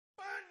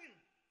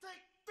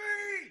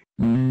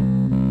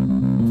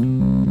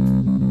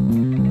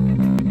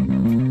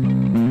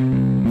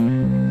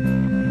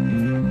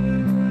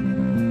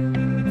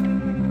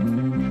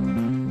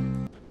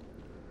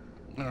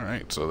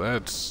Alright, so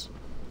that's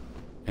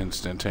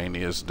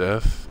instantaneous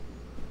death.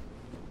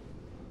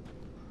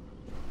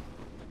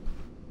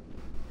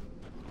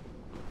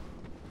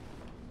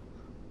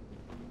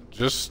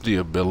 Just the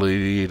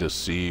ability to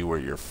see where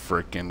you're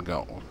frickin'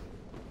 going.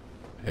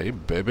 Hey,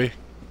 baby.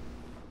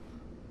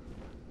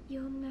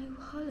 You're no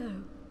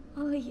hollow,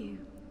 are you?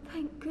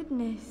 Thank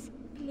goodness.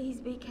 Please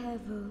be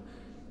careful.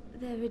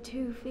 There are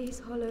two fierce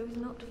hollows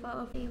not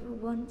far. They were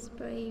once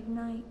brave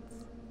knights,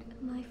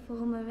 my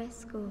former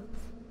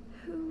escorts.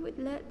 Who would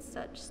let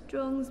such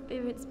strong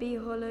spirits be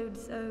hollowed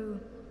so?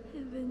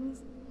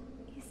 Heavens,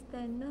 is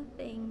there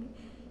nothing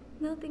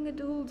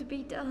at all to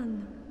be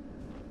done?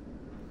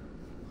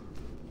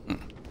 You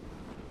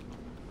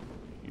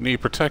need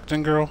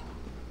protecting, girl?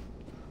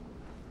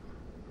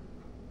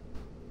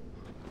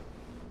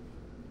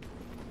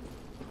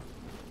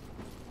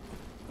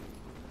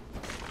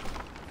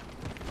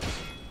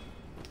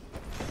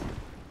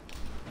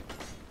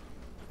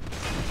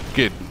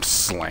 Getting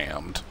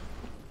slammed.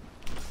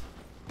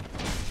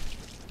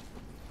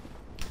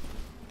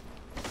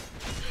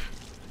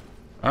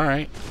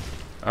 Alright.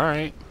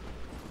 Alright.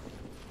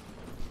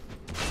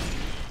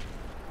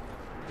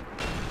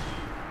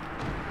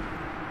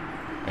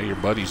 Hey, your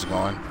buddy's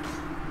gone.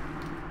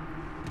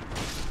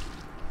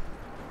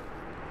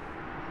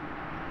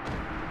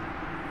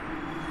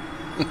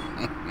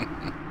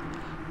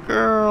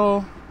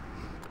 Girl,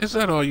 is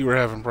that all you were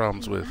having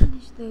problems with? You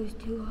banished those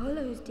two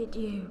hollows, did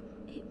you?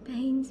 It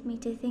pains me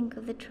to think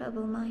of the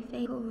trouble my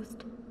fate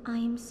caused. I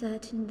am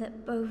certain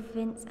that both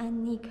Vince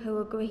and Nico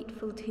are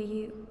grateful to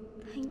you.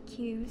 Thank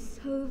you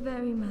so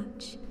very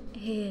much.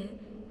 Here,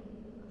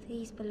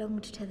 these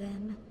belonged to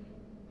them.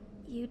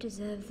 You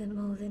deserve them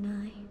more than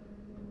I.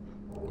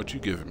 What you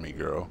giving me,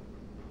 girl?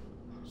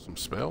 Some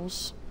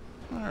spells?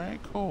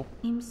 Alright, cool.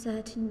 I'm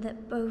certain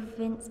that both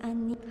Vince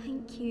and Nico...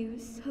 Thank you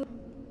so...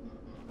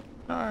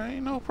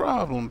 Alright, no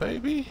problem,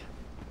 baby.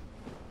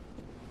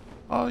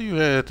 All you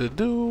had to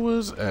do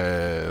was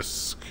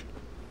ask.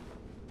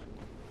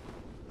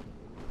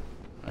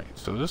 Alright,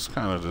 so this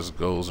kind of just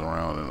goes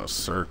around in a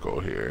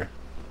circle here.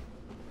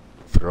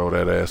 Throw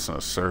that ass in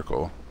a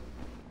circle.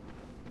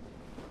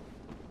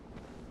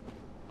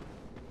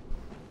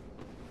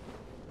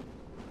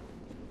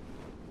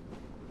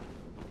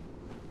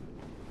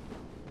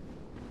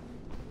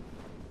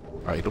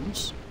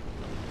 Items.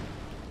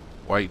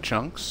 White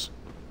chunks.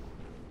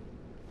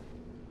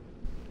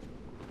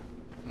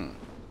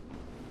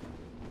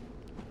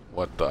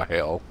 What the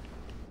hell?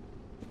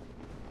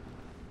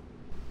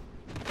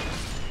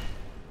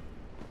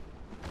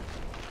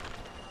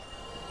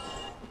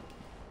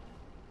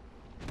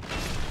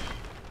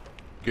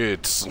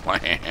 Get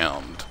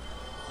slammed.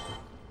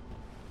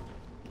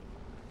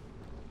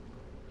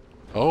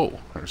 Oh,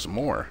 there's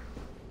more.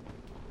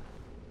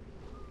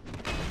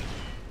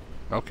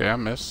 Okay, I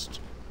missed.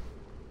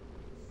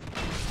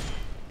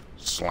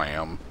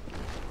 Slam.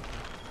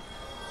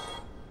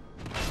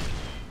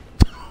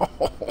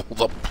 Oh,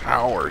 the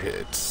power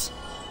hits.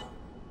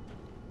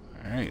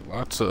 Alright,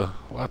 lots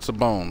of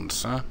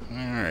bones, huh?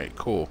 Alright,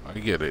 cool. I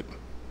get it.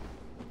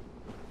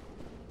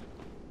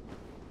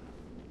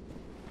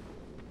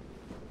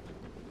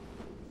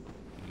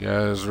 You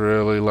guys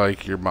really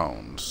like your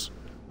bones.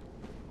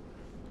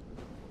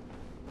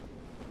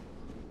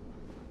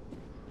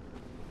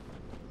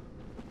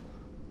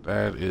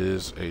 That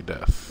is a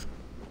death.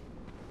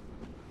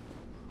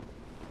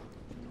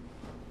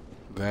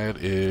 That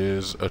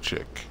is a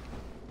chick.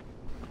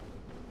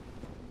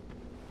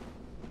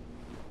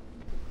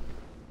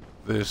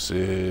 This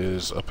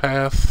is a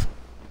path.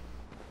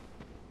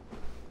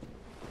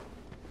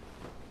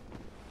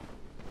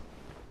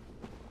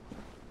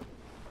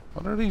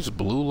 What are these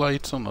blue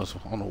lights on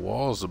the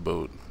walls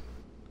about?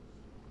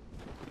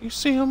 You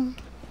see them?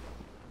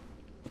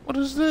 What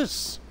is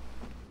this?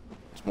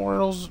 It's more of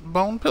those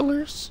bone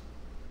pillars?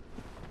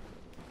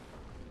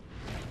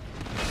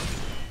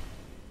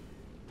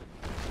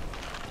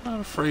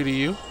 Not afraid of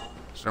you.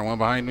 Is there one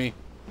behind me?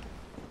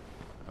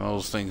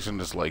 Those things can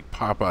just like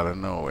pop out of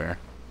nowhere.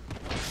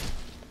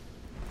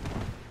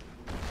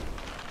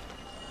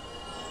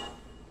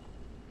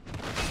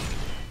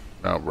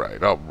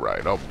 Alright,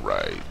 alright,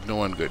 alright.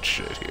 Doing good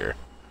shit here.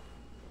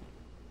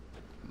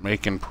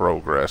 Making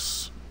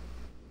progress.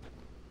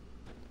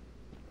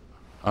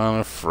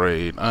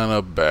 Unafraid,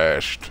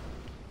 unabashed.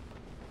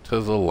 To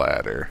the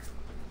ladder.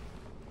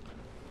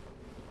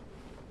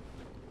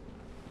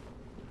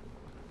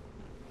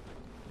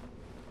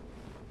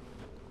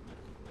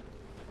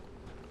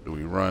 Do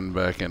we run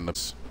back in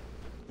the...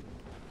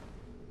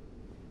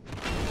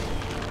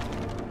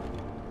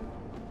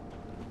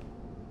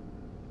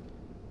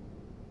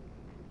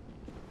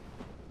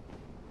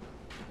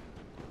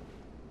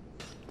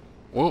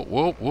 Whoop,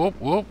 whoop, whoop,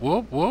 whoop,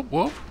 whoop, whoop,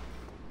 whoop.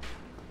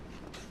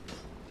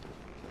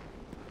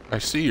 I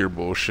see your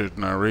bullshit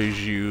and I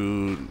raise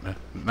you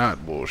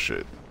not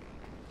bullshit.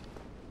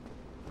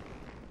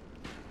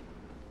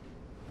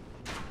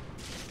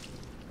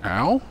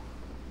 How?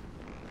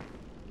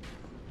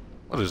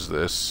 What is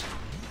this?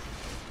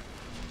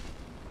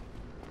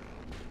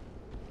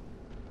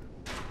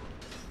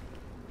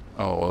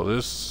 Oh, well,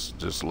 this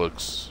just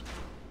looks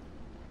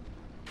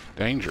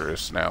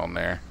dangerous down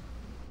there.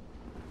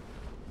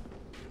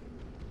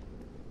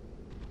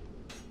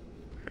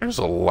 There's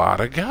a lot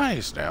of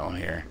guys down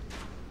here.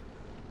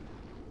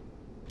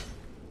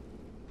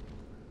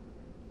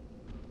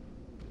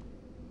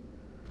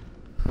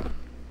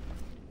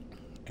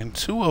 And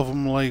two of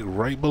them, like,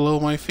 right below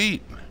my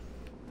feet.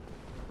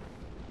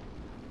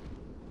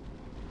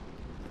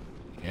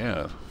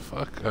 Yeah,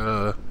 fuck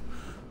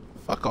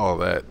all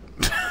that.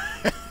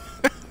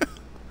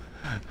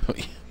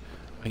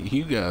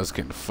 You guys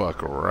can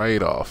fuck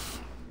right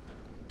off.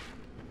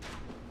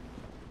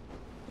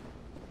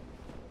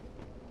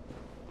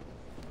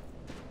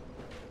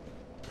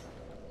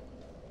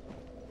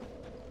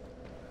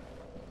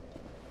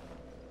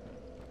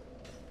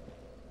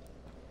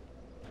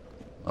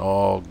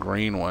 Oh,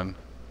 green one.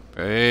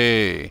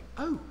 Hey.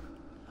 Oh,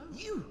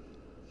 you.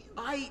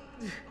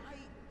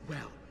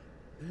 Well,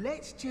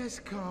 let's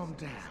just calm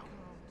down.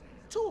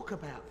 Talk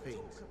about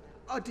things.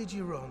 I did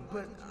you wrong,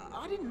 but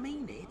I didn't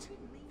mean it.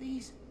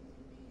 These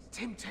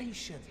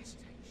temptations,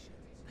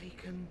 they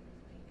can,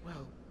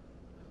 well,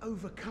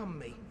 overcome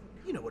me.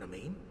 You know what I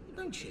mean,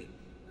 don't you?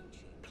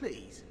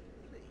 Please,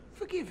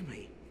 forgive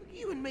me.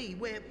 You and me,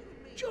 we're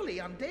jolly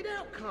undead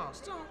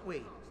outcasts, aren't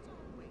we?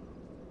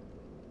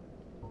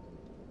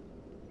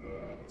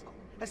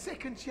 A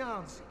second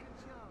chance.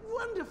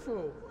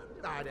 Wonderful.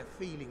 I had a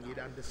feeling you'd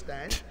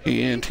understand.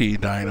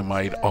 TNT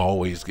Dinomight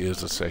always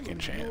gives a second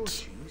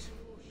chance.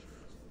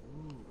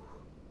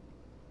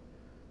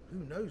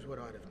 Who knows what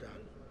I'd have done?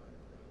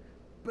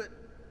 But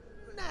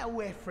now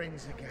we're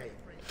friends again.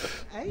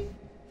 Eh?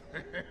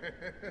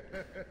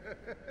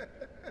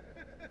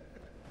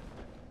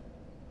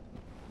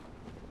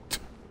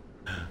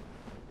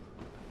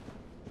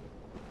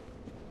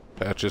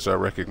 Patches, I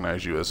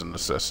recognize you as a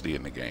necessity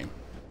in the game.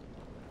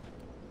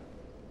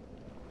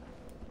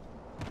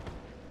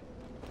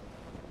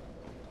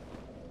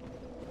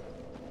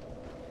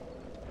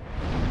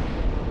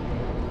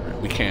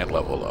 We can't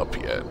level up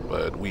yet,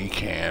 but we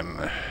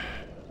can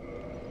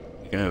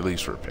at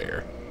least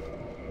repair.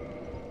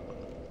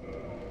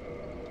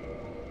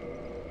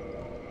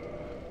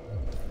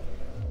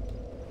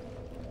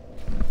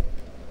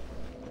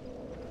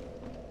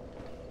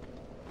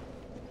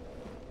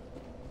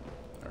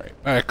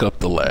 Alright, back up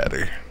the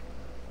ladder.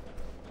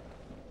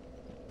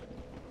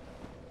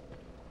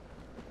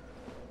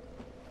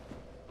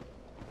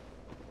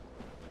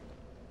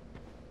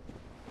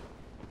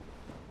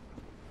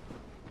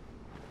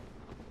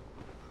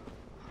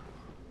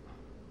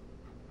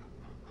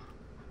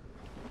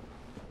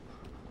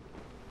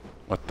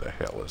 What the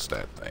hell is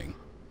that thing?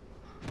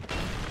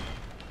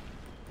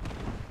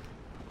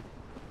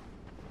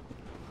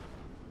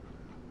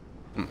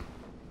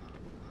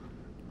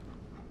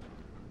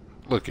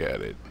 Look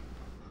at it.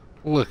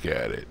 Look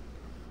at it.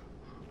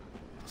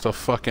 It's a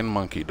fucking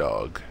monkey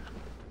dog.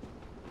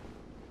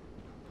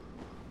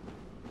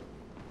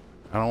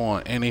 I don't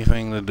want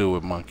anything to do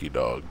with monkey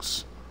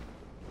dogs.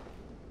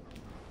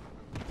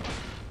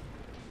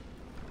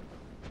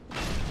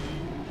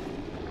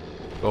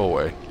 Go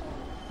away.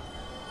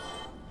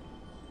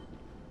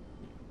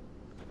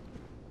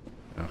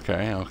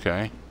 Okay,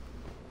 okay.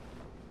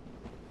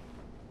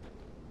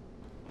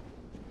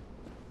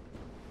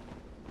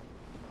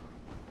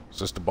 Is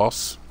this the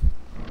boss?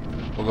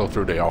 We'll go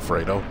through the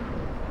Alfredo.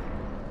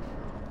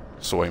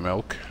 Soy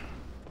milk.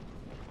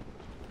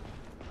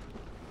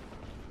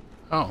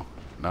 Oh,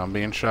 now I'm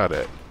being shot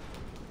at.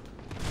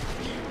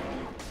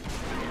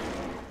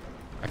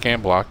 I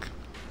can't block.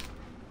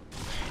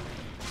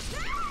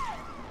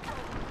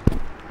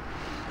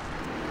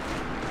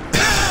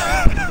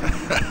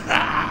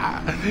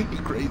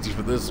 You're crazy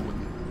for this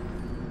one.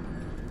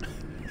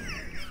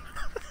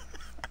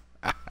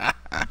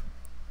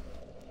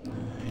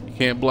 You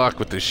can't block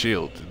with the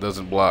shield. It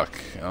doesn't block.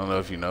 I don't know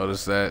if you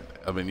noticed that.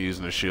 I've been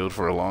using the shield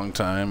for a long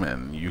time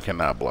and you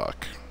cannot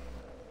block.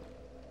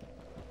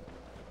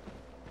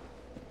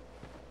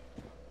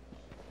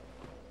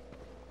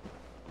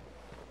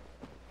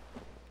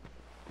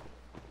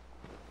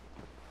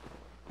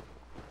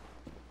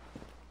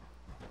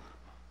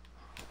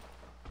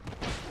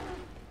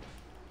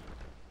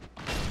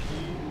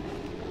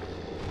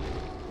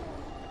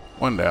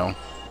 One down.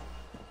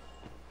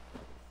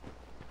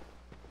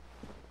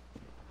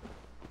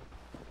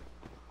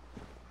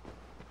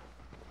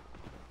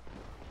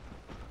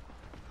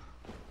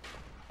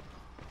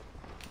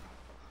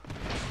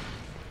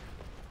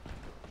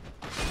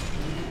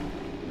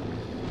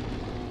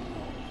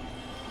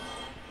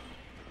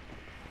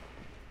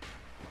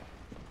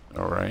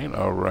 Alright,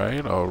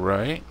 alright,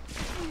 alright.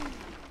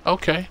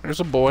 Okay, there's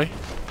a boy.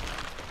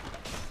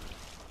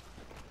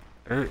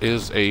 There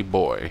is a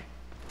boy.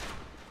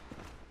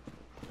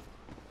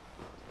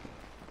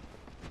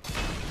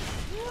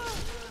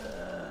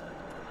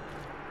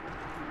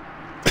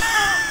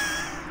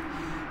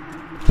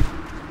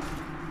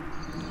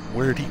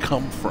 Where'd he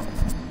come from?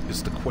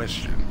 is the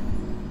question.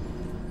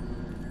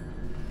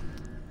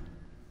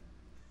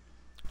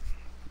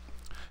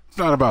 It's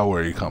not about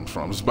where he comes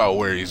from, it's about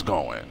where he's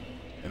going.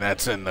 And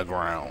that's in the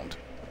ground.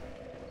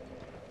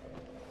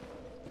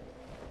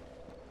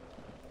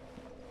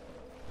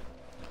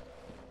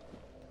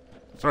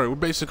 Sorry, we're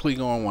basically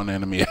going one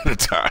enemy at a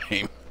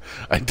time.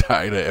 I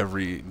die to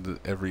every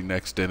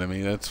next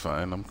enemy. That's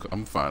fine.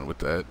 I'm fine with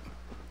that.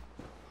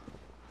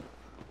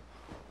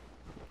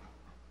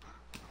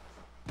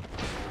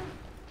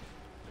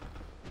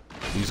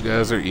 These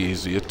guys are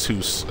easy. A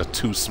two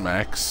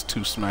smacks.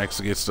 Two smacks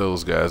gets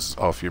those guys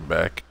off your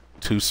back.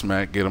 Two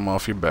smack, get them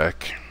off your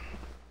back.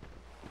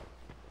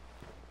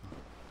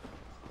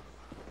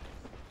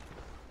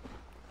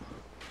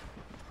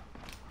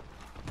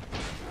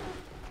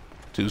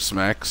 Two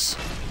smacks.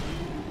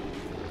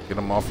 Get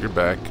him off your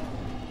back.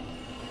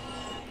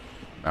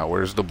 Now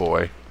where's the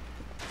boy?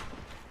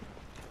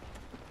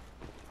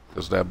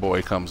 Because that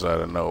boy comes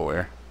out of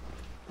nowhere.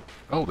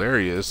 Oh, there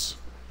he is.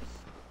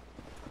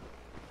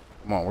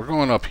 Come on, we're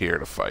going up here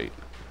to fight.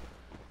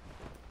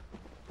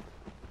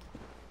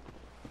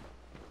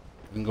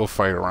 We can go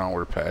fight around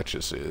where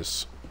Patches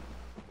is.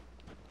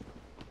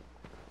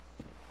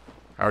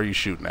 How are you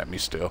shooting at me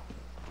still?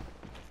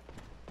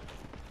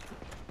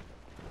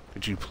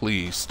 Could you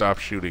please stop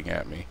shooting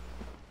at me?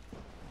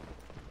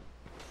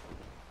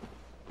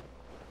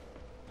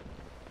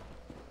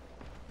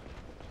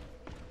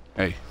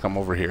 Hey, come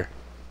over here.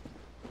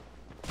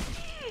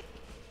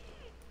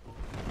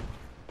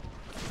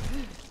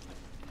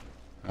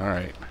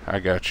 Alright, I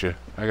got you.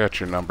 I got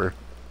your number.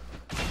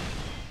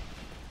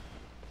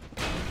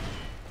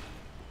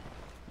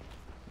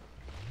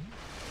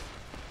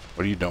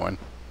 What are you doing?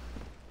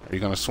 Are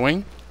you gonna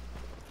swing?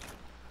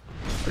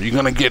 Are you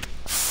gonna get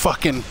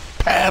fucking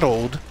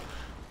paddled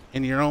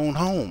in your own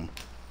home?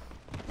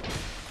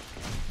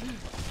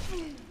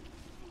 You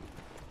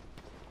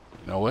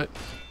know what?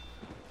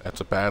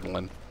 That's a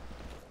paddling.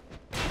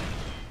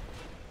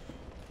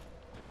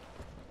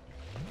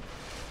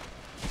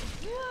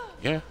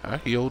 Yeah, I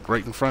healed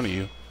right in front of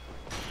you.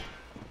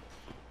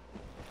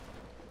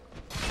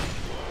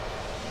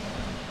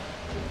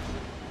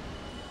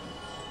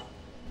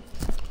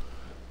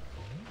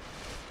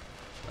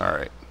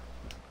 Alright.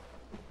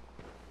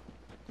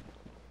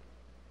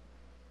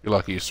 You're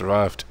lucky you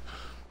survived.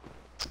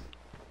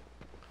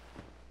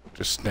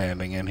 Just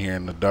standing in here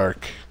in the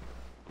dark.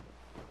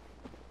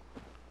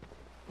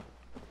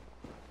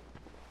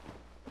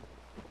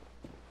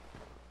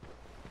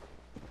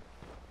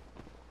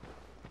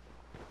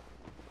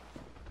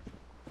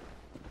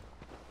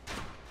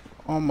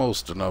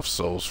 Almost enough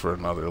souls for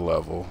another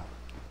level.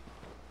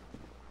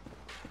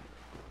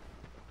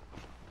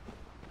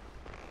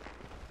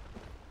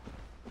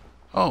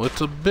 Oh,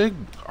 it's a big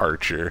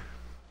archer.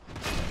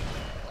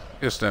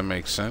 Guess that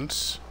makes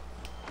sense.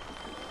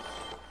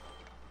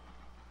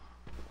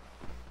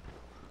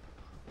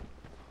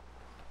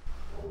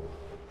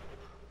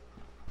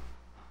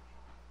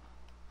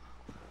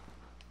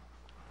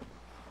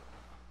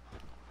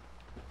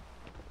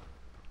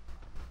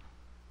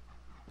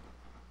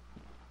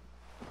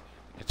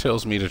 It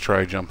tells me to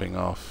try jumping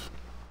off.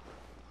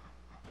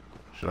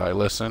 Should I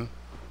listen?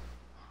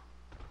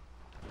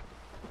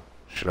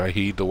 Should I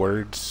heed the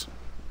words?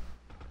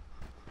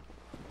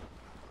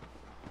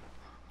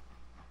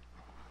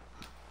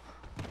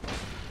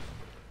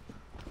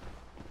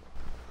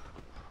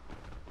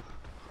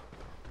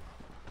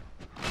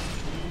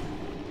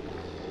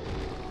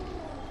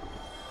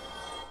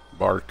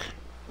 Bark.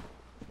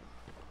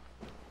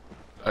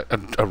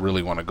 I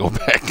really want to go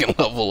back and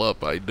level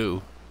up. I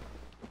do.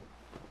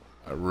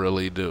 I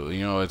really do.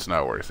 You know, it's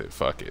not worth it.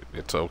 Fuck it.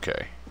 It's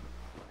okay.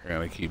 We're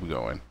gonna keep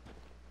going.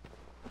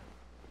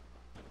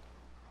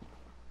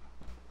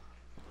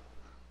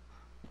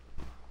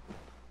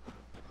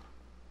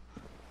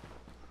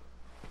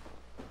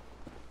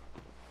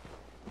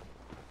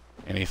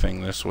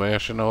 Anything this way I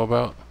should know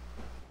about?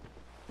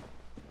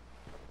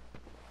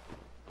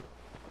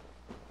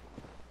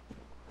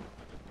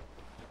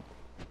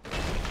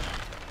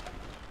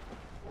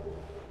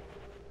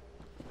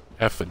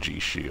 Effigy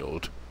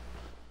shield.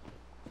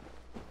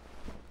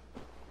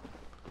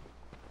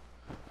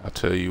 I'll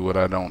tell you what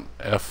I don't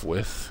F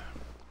with.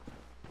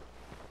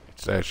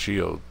 It's that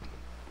shield.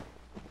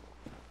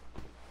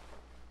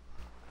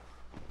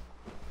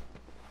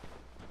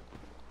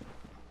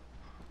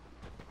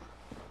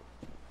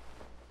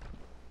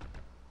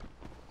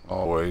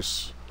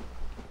 Always.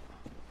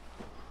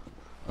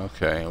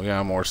 Okay, we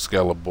got more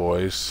Skella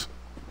boys.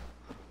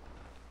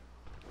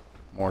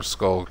 More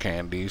skull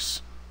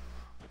candies.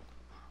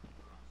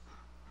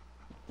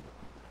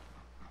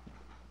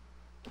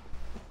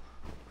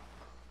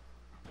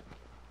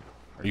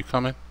 Are you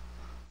coming?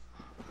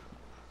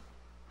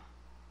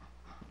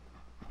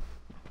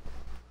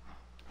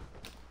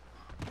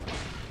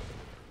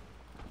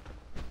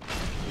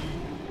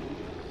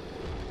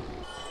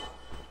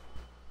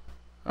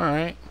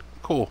 Alright,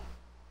 cool.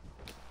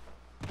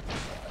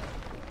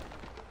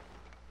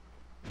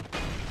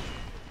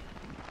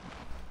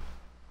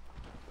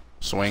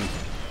 Swing.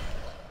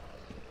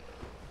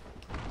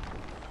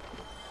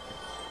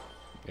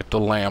 the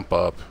lamp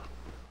up.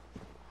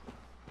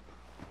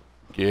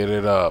 Get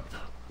it up.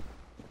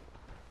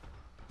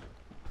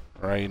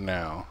 Right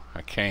now.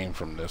 I came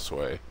from this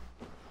way.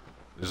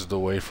 This is the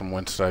way from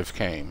whence I've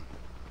came.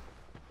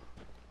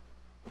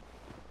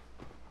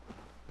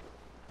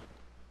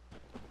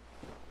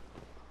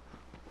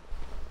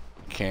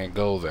 Can't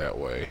go that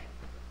way.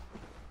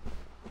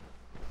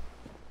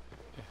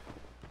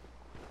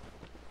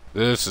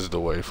 This is the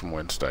way from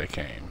whence I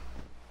came.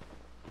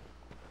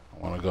 I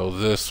want to go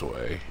this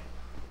way.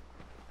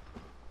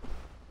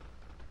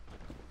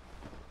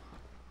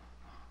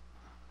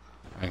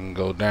 I can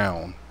go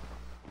down.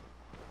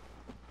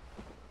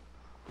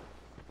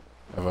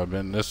 Have I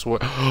been this way?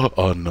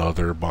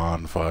 Another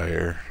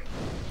bonfire.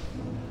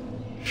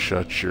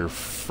 Shut your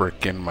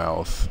frickin'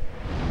 mouth.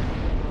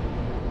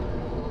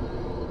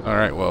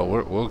 Alright, well,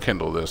 we'll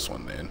kindle this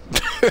one then.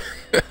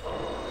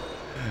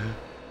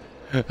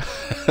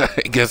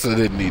 I guess I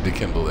didn't need to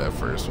kindle that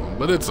first one,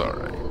 but it's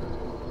alright.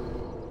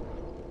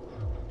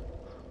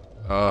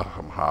 Oh,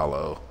 I'm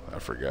hollow. I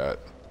forgot.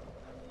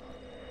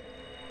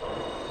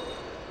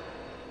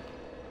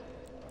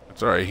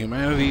 It's alright,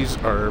 humanities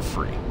are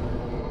free.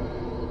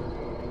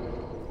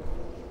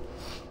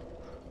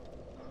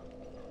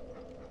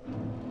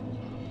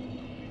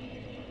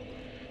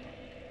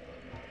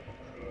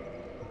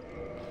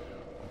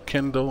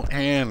 Kindle,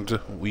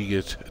 and we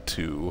get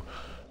to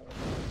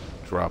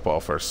drop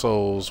off our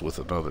souls with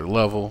another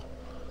level,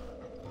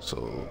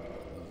 so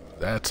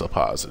that's a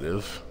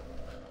positive.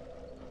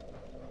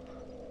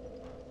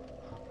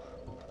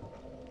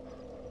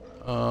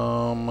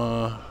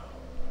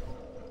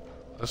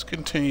 Let's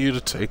continue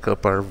to take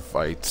up our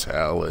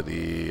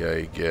vitality,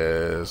 I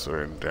guess,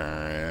 or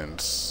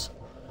endurance.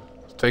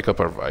 Let's take up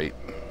our vite.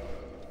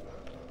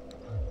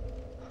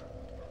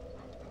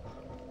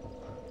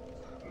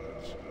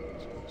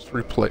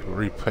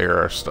 Repair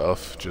our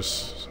stuff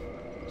just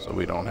so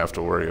we don't have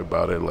to worry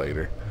about it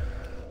later.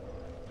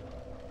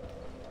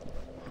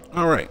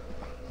 Alright,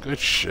 good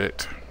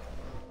shit.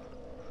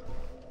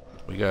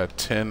 We got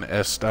 10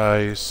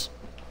 S-dies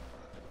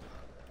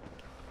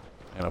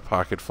and a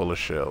pocket full of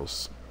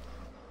shells.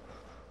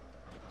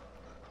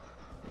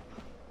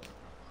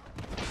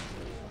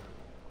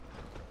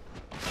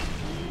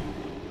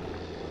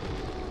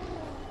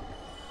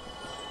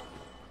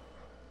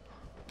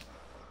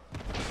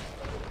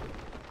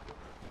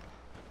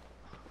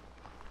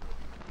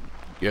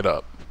 Get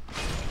up.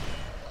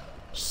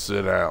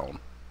 Sit down.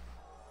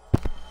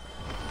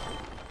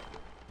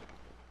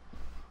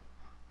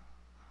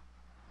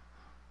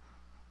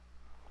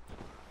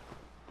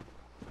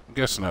 I'm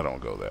guessing I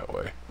don't go that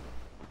way.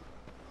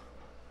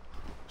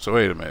 So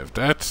wait a minute. If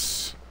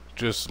that's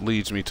just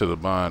leads me to the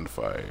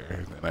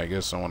bonfire, then I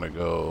guess I want to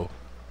go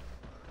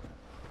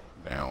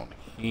down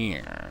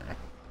here.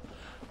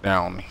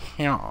 Down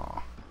here.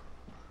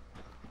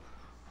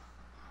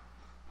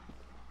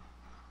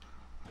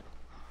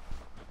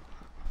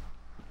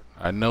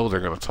 I know they're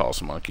gonna toss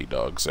monkey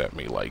dogs at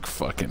me like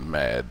fucking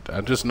mad.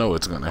 I just know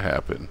it's gonna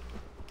happen.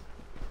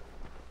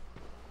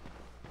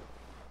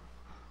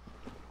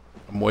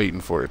 I'm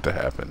waiting for it to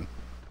happen.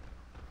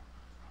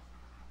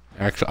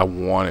 Actually, I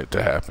want it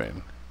to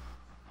happen.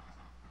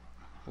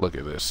 Look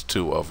at this,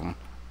 2 of them.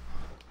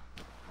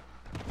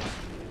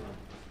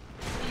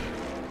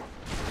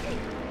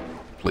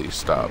 Please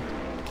stop.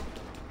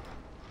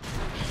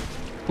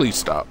 Please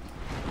stop.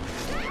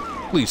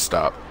 Please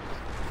stop.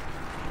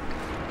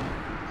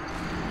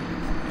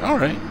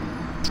 Alright.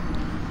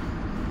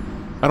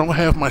 I don't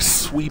have my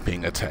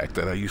sweeping attack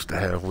that I used to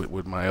have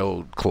with my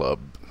old club.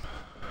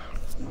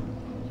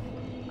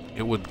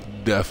 It would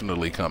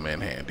definitely come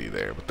in handy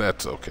there, but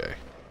that's okay.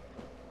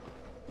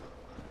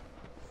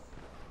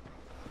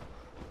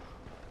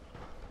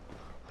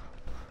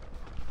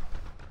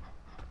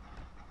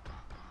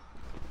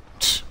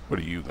 What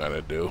are you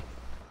gonna do?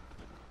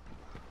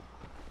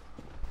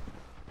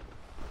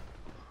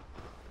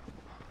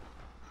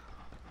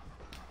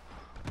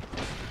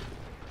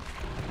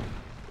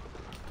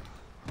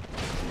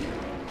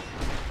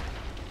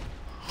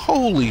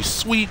 Holy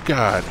sweet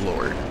God,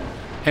 Lord.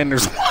 And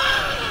there's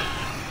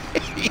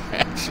he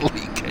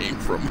actually came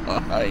from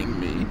behind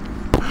me.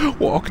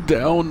 Walked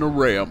down the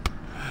ramp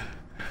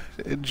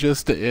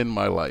just to end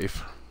my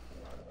life.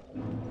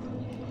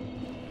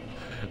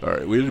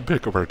 Alright, we didn't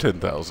pick up our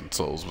 10,000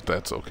 souls, but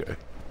that's okay.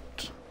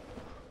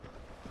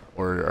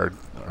 Or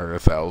our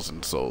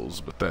 1,000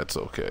 souls, but that's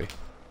okay.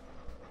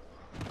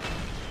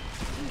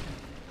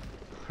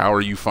 How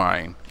are you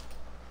fine?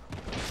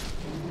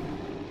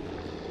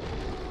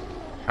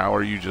 How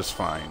are you just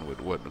fine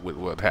with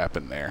what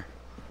happened there?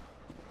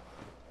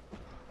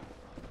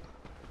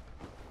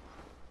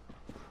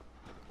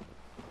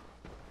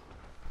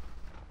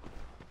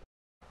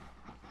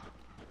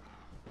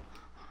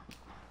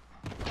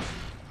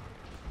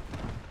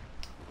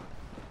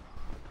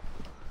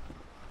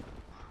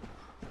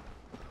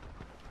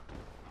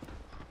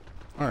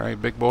 All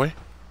right, big boy.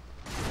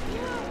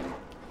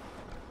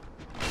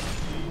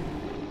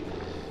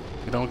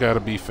 You don't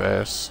gotta be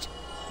fast.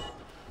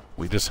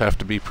 We just have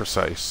to be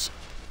precise.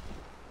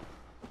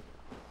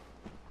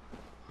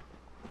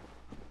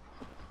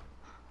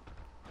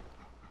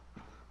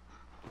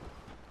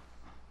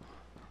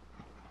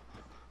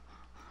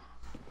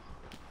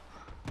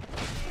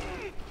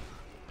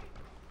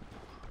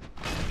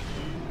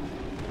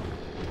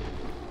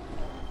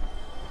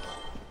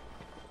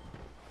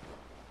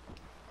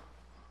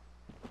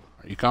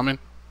 coming?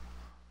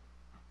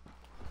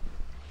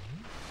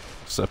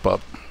 Step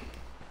up.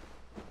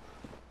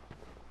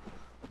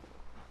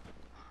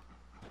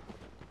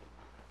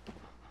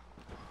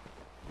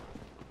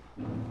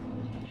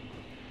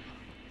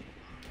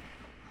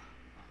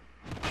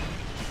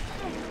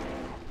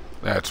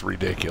 That's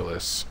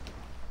ridiculous.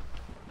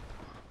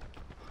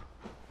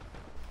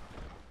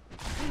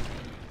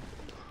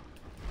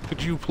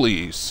 Could you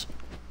please?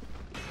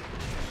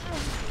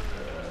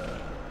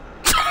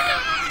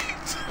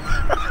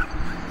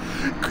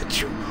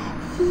 Could you?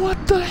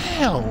 What the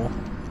hell?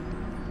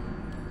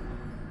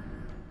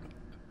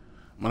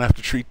 I'm gonna have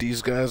to treat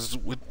these guys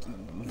with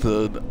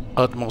the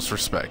utmost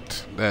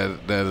respect.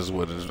 That is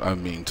what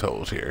I'm being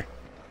told here.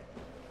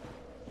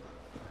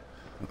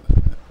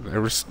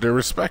 They're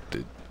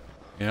respected,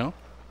 you know.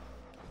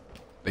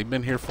 They've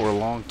been here for a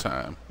long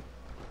time.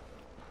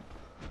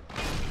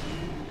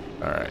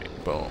 All right,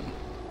 boom,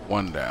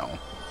 one down.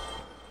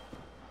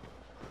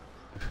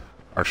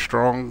 Our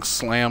strong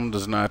slam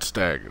does not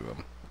stagger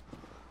them.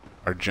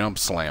 Our jump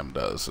slam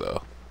does,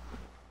 though.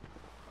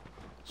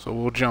 So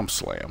we'll jump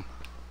slam.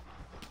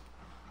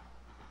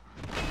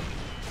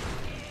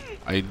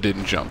 I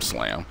didn't jump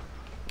slam.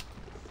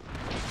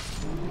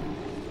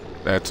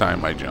 That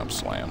time I jump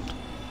slammed.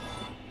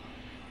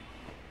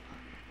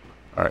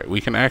 Alright, we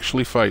can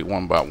actually fight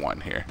one by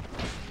one here.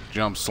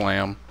 Jump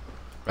slam,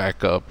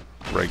 back up,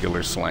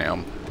 regular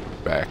slam,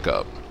 back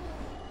up.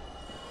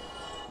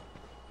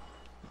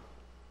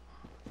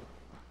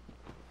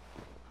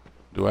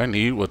 Do I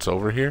need what's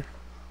over here?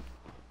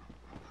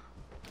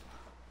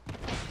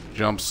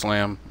 Jump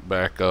slam,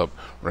 back up,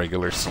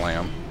 regular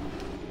slam.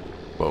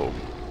 Boom.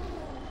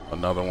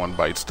 Another one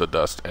bites the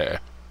dust.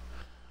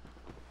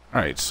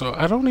 Alright, so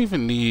I don't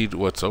even need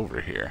what's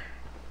over here.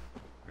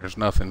 There's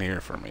nothing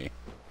here for me.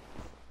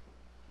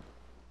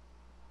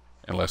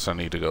 Unless I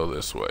need to go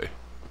this way.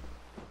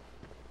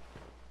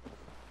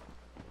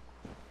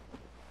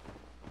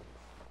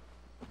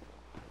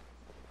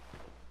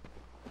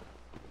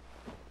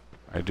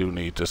 I do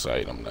need this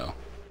item though.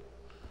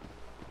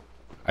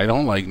 I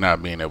don't like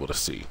not being able to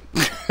see.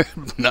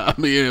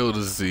 Not being able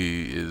to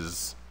see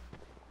is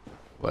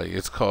like,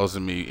 it's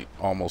causing me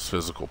almost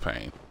physical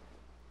pain.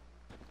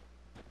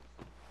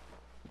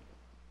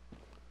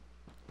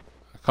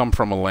 I come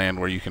from a land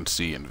where you can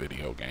see in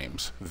video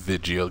games.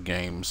 Video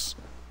games.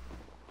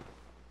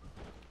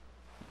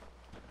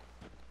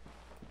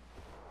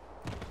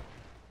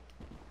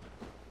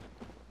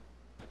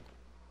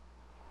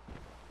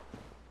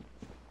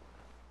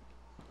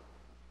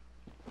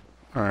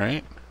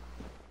 Alright.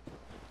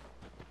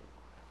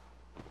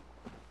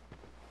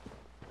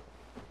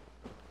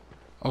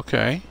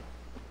 Okay.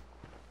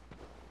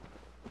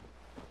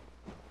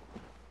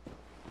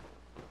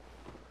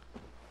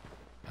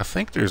 I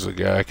think there's a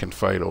guy I can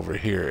fight over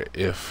here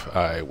if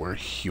I were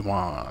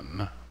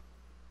human.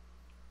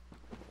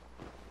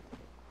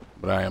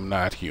 But I am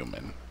not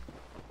human.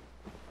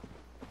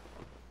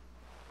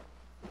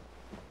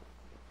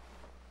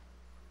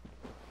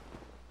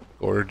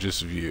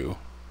 Gorgeous view.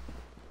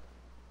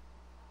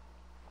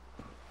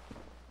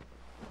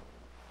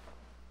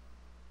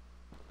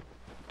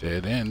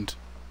 Dead end.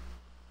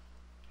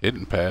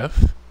 Hidden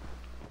path.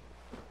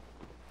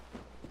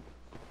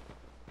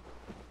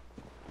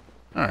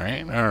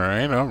 Alright,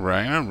 alright,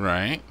 alright,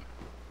 alright.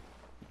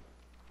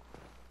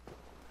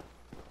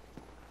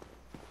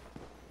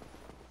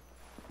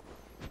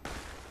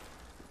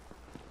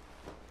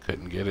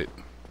 Couldn't get it.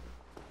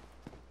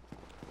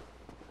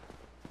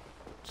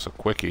 It's a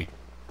quickie.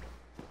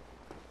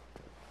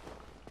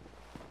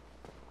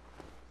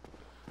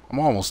 I'm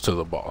almost to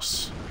the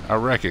boss. I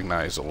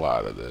recognize a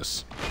lot of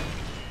this.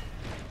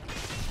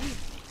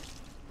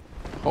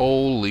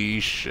 Holy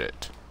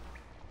shit.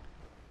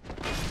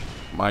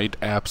 Might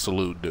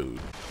absolute dude.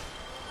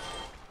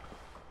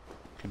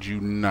 Could you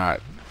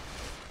not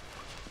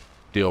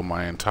deal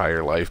my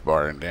entire life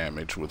bar in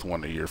damage with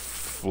one of your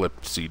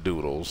flipsy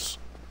doodles?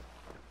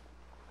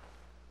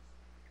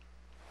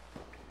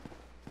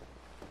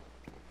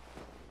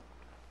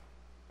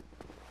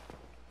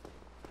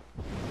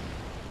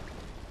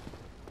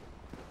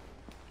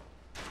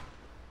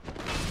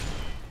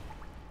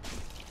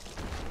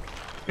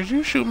 Did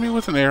you shoot me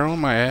with an arrow in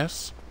my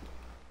ass?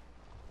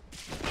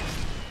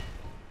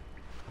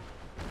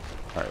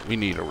 Alright, we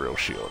need a real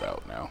shield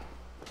out now.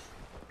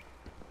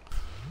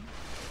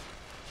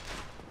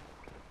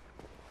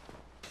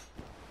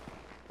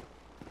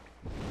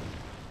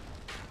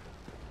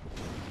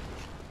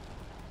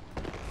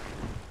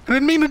 I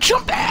didn't mean to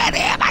jump at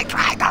him. I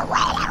tried to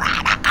roll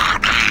around a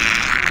corner.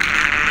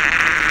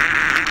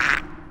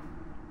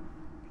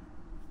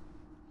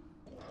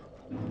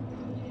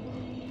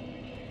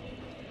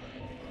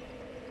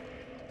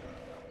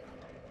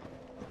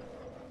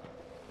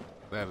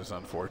 That is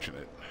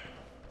unfortunate.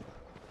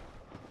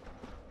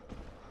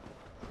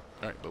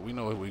 Alright, but we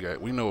know what we got.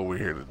 We know what we're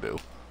here to do.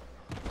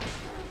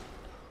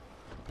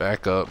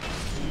 Back up.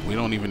 We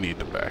don't even need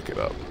to back it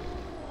up.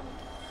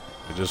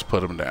 We just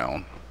put him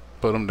down.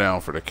 Put him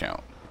down for the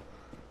count.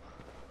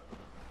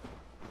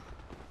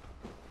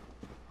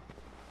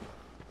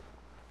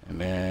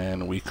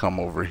 And then we come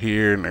over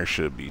here and there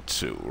should be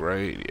 2,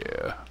 right?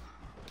 Yeah.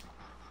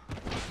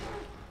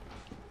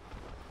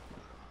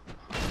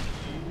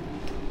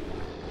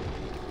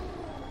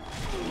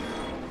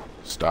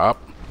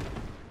 Stop.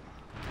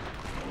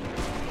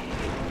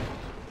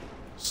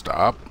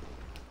 Stop.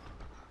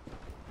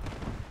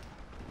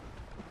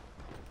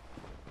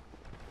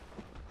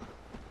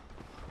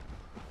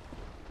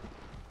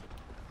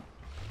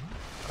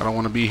 I don't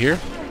want to be here.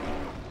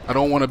 I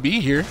don't want to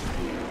be here.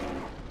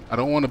 I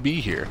don't want to be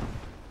here.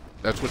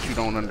 That's what you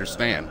don't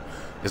understand,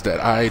 is that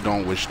I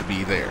don't wish to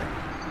be there.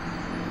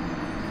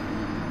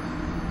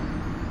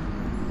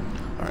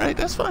 Alright,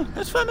 that's fine.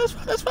 That's fine, that's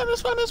fine, that's fine,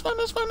 that's fine, that's fine,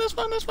 that's fine, that's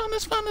fine, that's fine,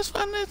 that's fine, that's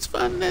fine, that's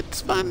fine,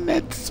 that's fine,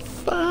 that's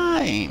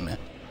fine.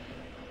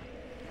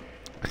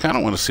 I kind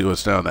of want to see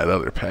what's down that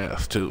other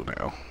path, too,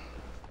 now.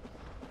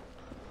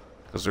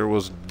 Because there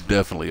was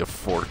definitely a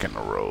fork in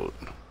the road.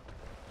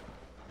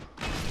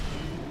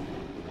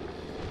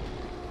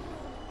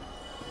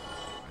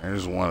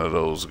 There's one of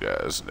those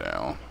guys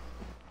down.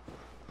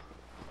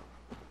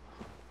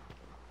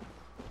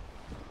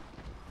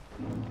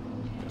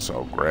 Guess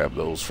I'll grab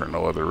those for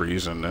no other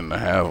reason than to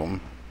have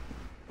them.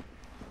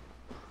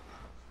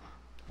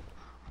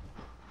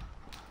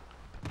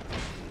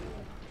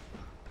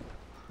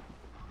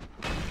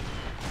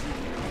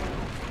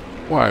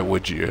 Why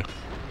would you?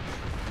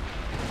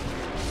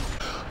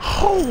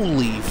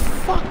 Holy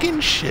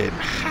fucking shit.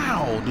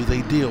 How do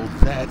they deal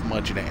that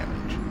much damage?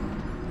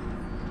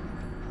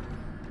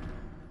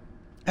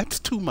 That's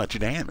too much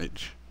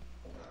damage.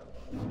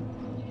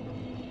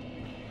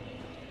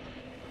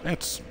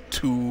 That's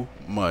too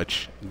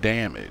much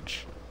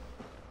damage.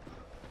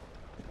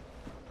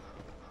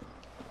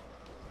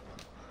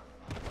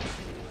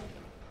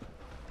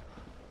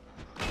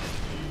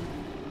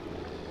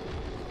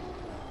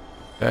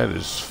 That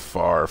is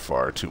far,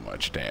 far too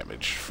much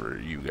damage for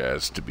you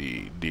guys to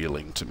be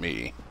dealing to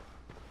me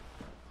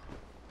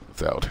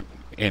without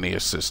any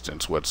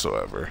assistance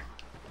whatsoever.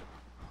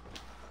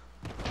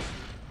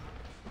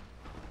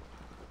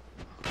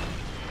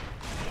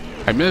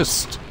 I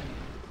missed.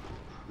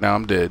 Now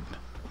I'm dead.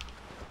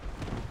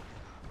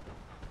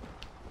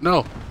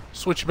 No,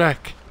 switch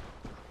back.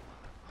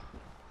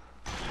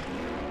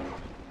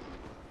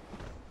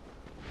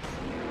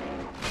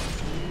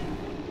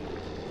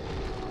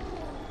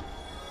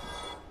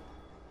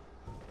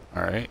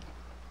 All right.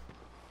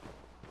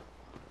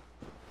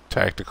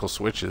 Tactical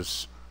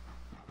switches.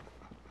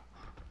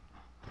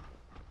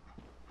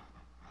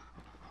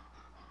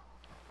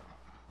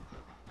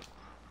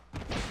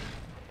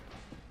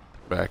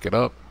 Back it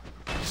up.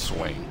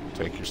 Swing.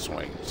 Take your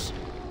swings.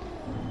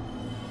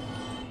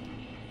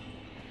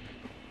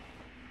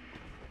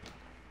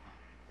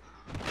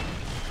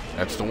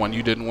 That's the one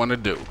you didn't want to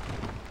do.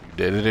 You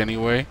did it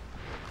anyway.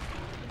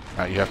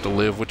 Now you have to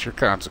live with your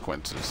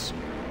consequences.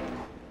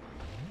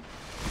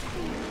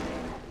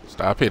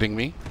 Stop hitting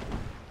me.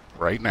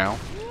 Right now.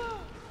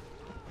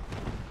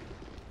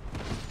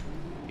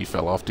 He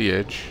fell off the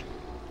edge.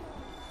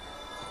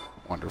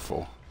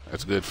 Wonderful.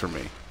 That's good for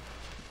me.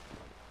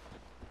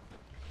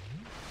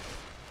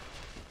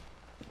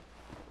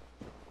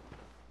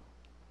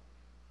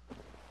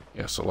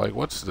 Yeah, so like,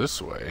 what's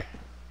this way?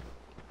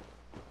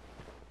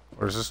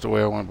 Or is this the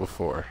way I went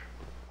before?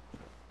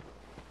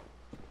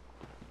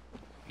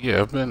 Yeah,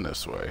 I've been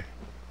this way.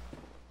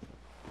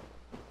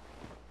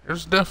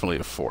 There's definitely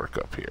a fork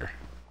up here.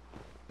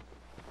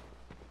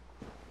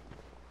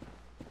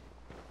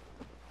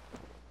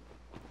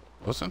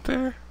 Wasn't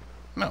there?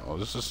 No,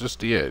 this is just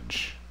the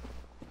edge.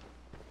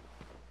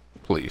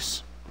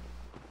 Please.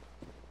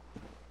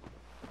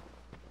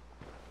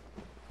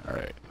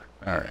 Alright.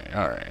 Alright,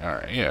 alright,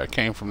 alright. Yeah, it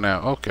came from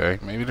now. Okay,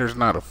 maybe there's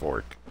not a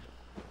fork.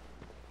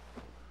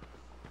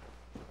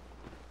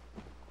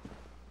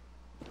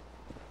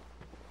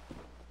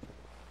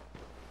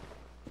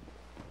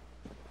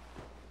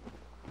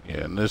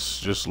 Yeah, and this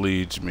just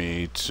leads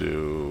me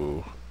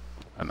to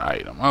an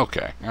item.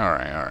 Okay.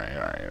 Alright, alright,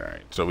 alright,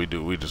 alright. So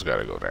we just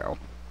gotta go down.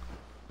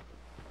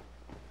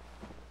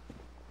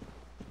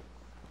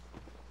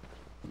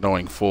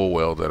 Knowing full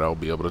well that I'll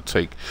be able to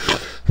take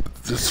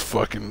this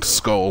fucking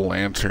skull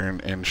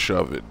lantern and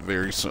shove it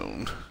very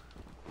soon.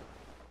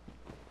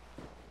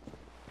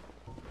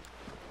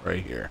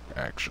 Right here,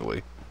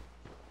 actually.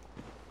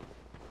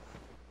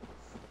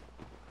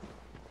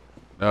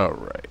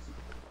 Alright.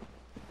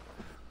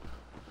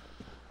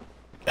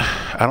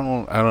 I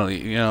don't,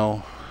 you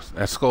know,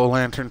 that skull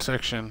lantern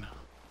section,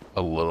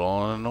 a little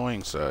on the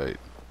annoying side.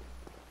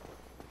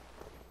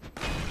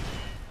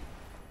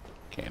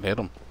 Can't hit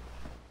him.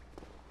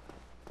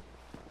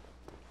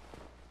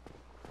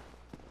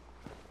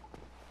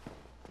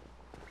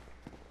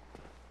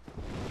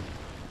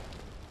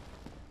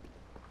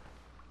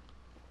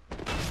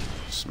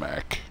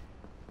 Smack.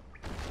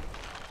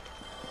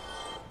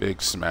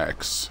 Big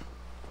smacks.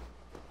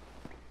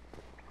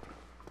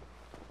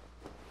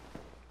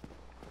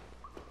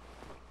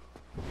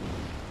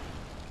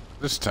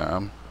 This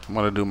time, I'm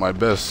gonna do my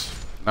best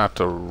not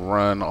to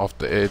run off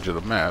the edge of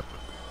the map.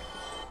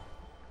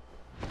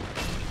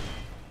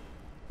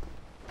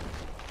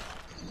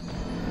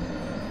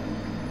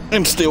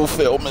 and still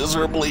fail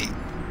miserably.